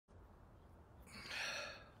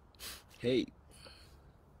Hey,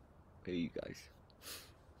 hey, you guys.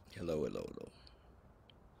 Hello, hello, hello.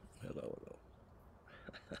 Hello, hello.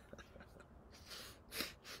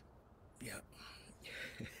 Yeah.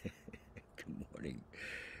 Good morning.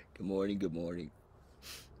 Good morning. Good morning.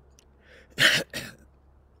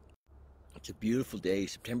 It's a beautiful day,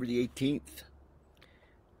 September the 18th.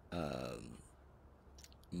 Um,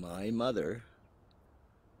 my mother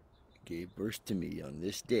gave birth to me on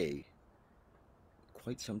this day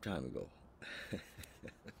quite some time ago.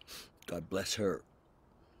 God bless her.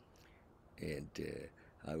 And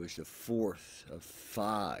I was the fourth of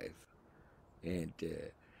five. And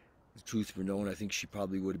the truth were known, I think she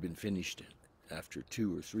probably would have been finished after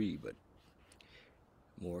two or three, but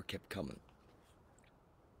more kept coming.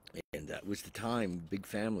 And that was the time, big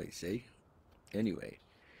families, eh? Anyway,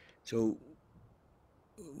 so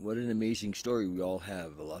what an amazing story we all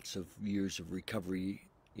have. Lots of years of recovery,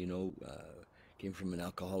 came from an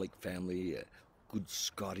alcoholic family, a good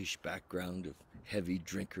Scottish background of heavy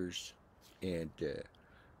drinkers. And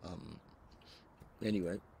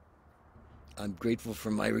anyway, I'm grateful for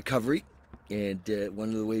my recovery. And one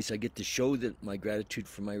of the ways I get to show that my gratitude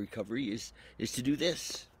for my recovery is to do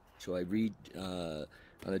this. So I read on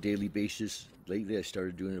a daily basis. Lately, I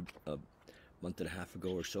started doing a month and a half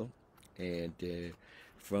ago or so, and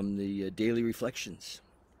from the daily reflections.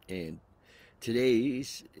 And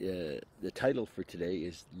today's the title for today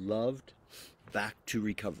is "Loved Back to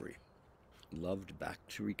Recovery." Loved back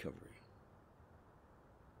to recovery.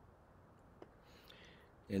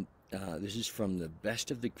 And this is from the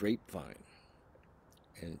Best of the Grapevine.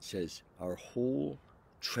 And it says, our whole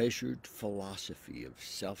treasured philosophy of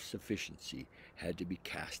self-sufficiency had to be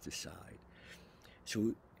cast aside.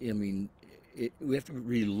 So, I mean, we have to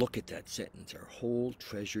really look at that sentence. Our whole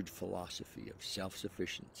treasured philosophy of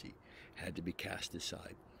self-sufficiency had to be cast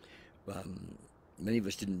aside. Many of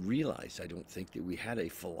us didn't realize, I don't think, that we had a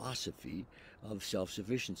philosophy of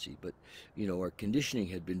self-sufficiency. But, our conditioning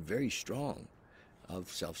had been very strong of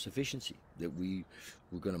self-sufficiency, that we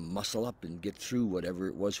were going to muscle up and get through whatever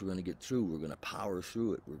it was we're going to get through. We're going to power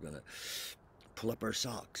through it. We're going to pull up our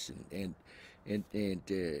socks, and we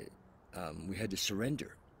had to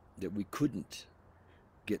surrender that we couldn't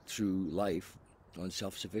get through life on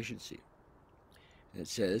self-sufficiency. And it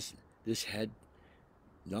says this had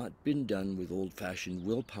not been done with old-fashioned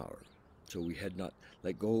willpower. So we had not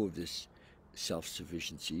let go of this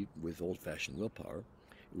self-sufficiency with old-fashioned willpower.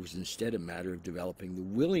 It was instead a matter of developing the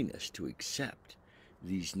willingness to accept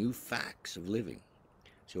these new facts of living.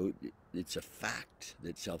 So it's a fact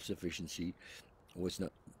that self-sufficiency was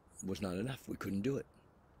not enough. We couldn't do it.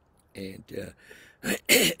 And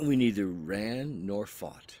we neither ran nor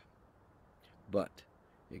fought, but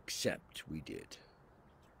except we did.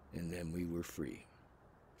 And then we were free.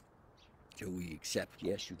 So we accept.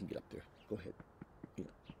 Yes, you can get up there. Go ahead. Yeah,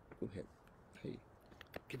 go ahead. Hey,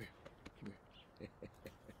 come here. Come here.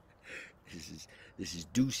 This is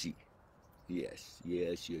Deucey. Yes.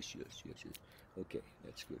 Okay,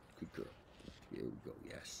 that's good. Good girl. Here we go.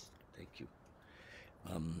 Yes. Thank you.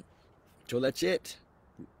 So that's it.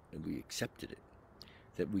 And we accepted it,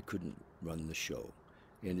 that we couldn't run the show.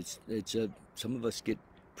 And it's some of us get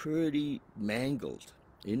pretty mangled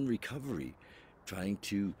in recovery, trying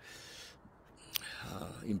to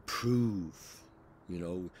improve.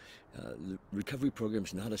 The recovery program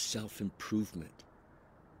is not a self-improvement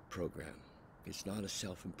program. It's not a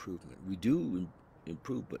self-improvement. We do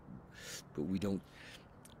improve, but we don't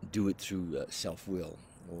do it through self-will.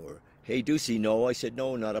 Or, hey, Deucey, no. I said,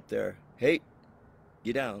 no, not up there. Hey,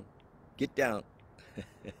 get down. Get down.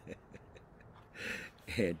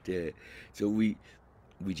 And so we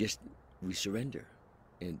surrender.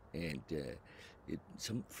 And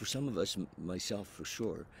for some of us, myself for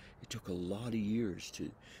sure, it took a lot of years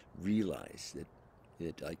to realize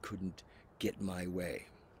that I couldn't get my way.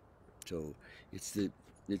 So it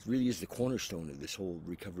really is the cornerstone of this whole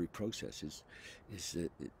recovery process. Is the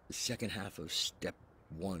second half of step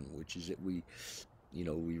one, which is that we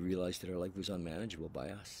realized that our life was unmanageable by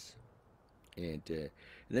us, and then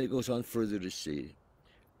it goes on further to say,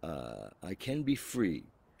 I can be free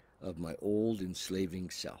of my old enslaving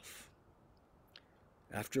self.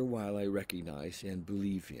 After a while, I recognize and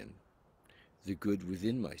believe in the good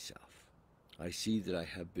within myself. I see that I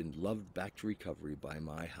have been loved back to recovery by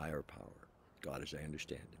my higher power, God as I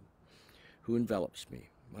understand him, who envelops me.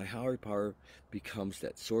 My higher power becomes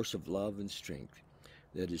that source of love and strength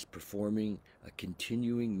that is performing a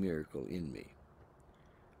continuing miracle in me.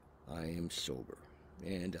 I am sober,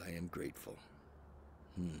 and I am grateful.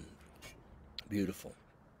 Beautiful,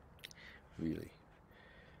 really.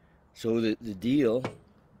 So the deal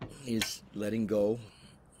is letting go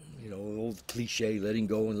you know, old cliche, letting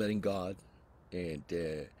go and letting God, and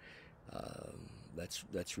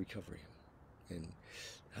that's recovery. And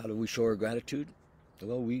how do we show our gratitude?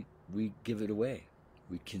 Well, we give it away.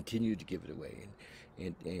 We continue to give it away,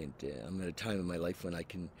 and I'm at a time in my life when I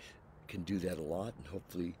can do that a lot, and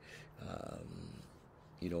hopefully, um,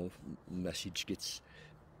 you know, message gets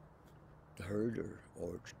heard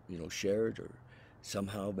or you know, shared, or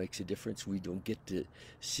somehow makes a difference. We don't get to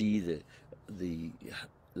see the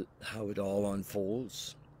how it all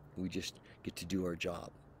unfolds. We just get to do our job,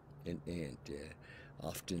 and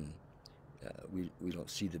often we don't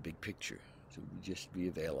see the big picture. So we just be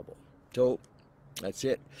available. So that's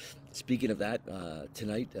it. Speaking of that,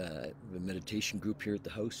 tonight the meditation group here at the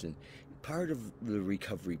house, and part of the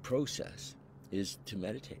recovery process is to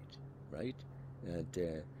meditate, right?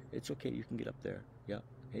 And it's okay. You can get up there. Yeah.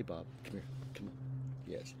 Hey, Bob, come here. Come on.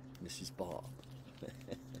 Yes, Mrs. Bob.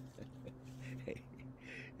 Hey,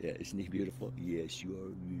 yeah, isn't he beautiful? Yes, you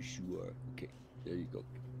are. Yes, you are. Okay, there you go.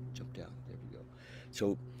 Jump down. There we go.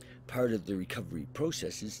 So, part of the recovery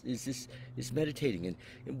process is meditating. And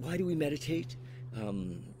why do we meditate?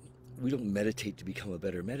 Um, we don't meditate to become a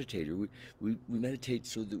better meditator. We meditate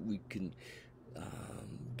so that we can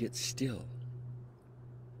get still,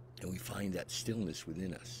 and we find that stillness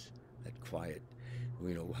within us, that quiet.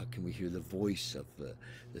 You know, how can we hear the voice of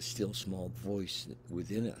the still small voice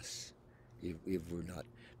within us if we're not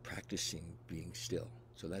practicing being still?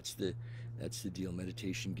 So that's the deal.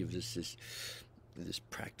 Meditation gives us this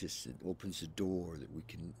practice that opens the door that we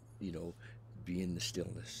can, you know, be in the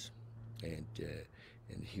stillness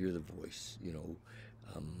and hear the voice. You know,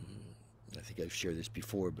 I think I've shared this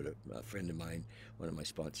before, but a friend of mine, one of my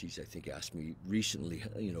sponsees, I think, asked me recently,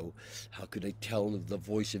 you know, how could I tell the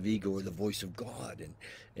voice of ego or the voice of God?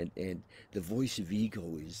 And the voice of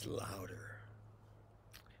ego is louder.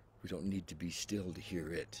 We don't need to be still to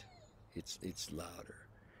hear it. It's louder.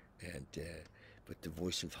 And but the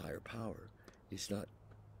voice of higher power is not,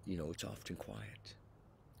 you know, it's often quiet.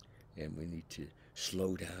 And we need to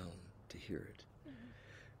slow down to hear it.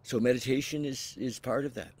 So meditation is part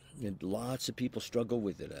of that, and lots of people struggle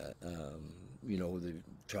with it. You know, they've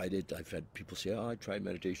tried it. I've had people say, "Oh, I tried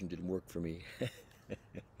meditation, didn't work for me."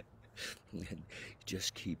 And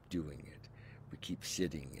just keep doing it. We keep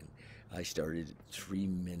sitting, and I started at 3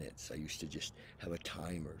 minutes. I used to just have a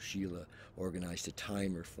timer. Sheila organized a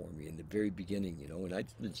timer for me in the very beginning, you know, and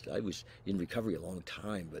I was in recovery a long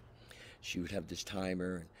time, but she would have this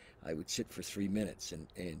timer, and I would sit for 3 minutes, and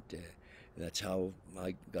that's how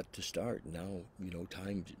I got to start. Now, you know,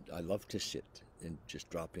 I love to sit and just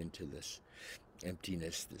drop into this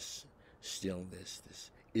emptiness, this stillness, this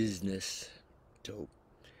isness. So,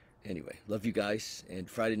 anyway, love you guys. And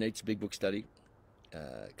Friday night's Big Book Study.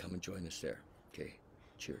 Come and join us there. Okay,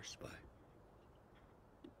 cheers. Bye.